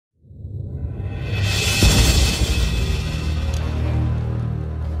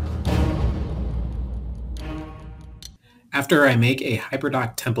After I make a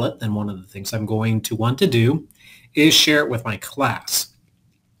Hyperdoc template, then one of the things I'm going to want to do is share it with my class.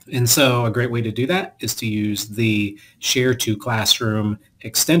 And so a great way to do that is to use the Share to Classroom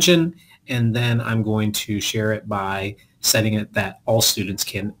extension, and then I'm going to share it by setting it that all students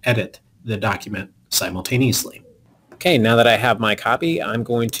can edit the document simultaneously. Okay, now that I have my copy, I'm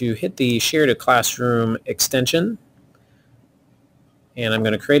going to hit the Share to Classroom extension, and I'm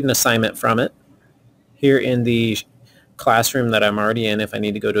going to create an assignment from it. Here in the classroom that I'm already in, if I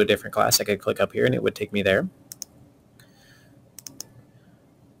need to go to a different class, I could click up here and it would take me there.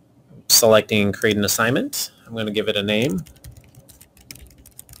 Selecting Create an Assignment, I'm going to give it a name.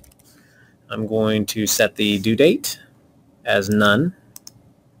 I'm going to set the due date as none.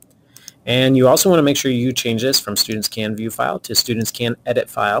 And you also want to make sure you change this from Students Can View File to Students Can Edit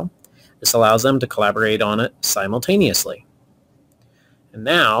File. This allows them to collaborate on it simultaneously. And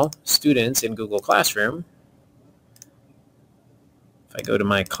now, students in Google Classroom, if I go to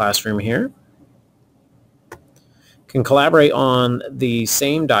my classroom here, can collaborate on the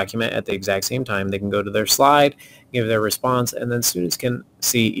same document at the exact same time. They can go to their slide, give their response, and then students can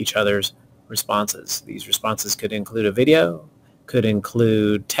see each other's responses. These responses could include a video, could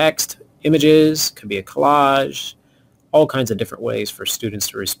include text, images, could be a collage, all kinds of different ways for students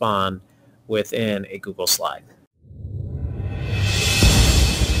to respond within a Google slide.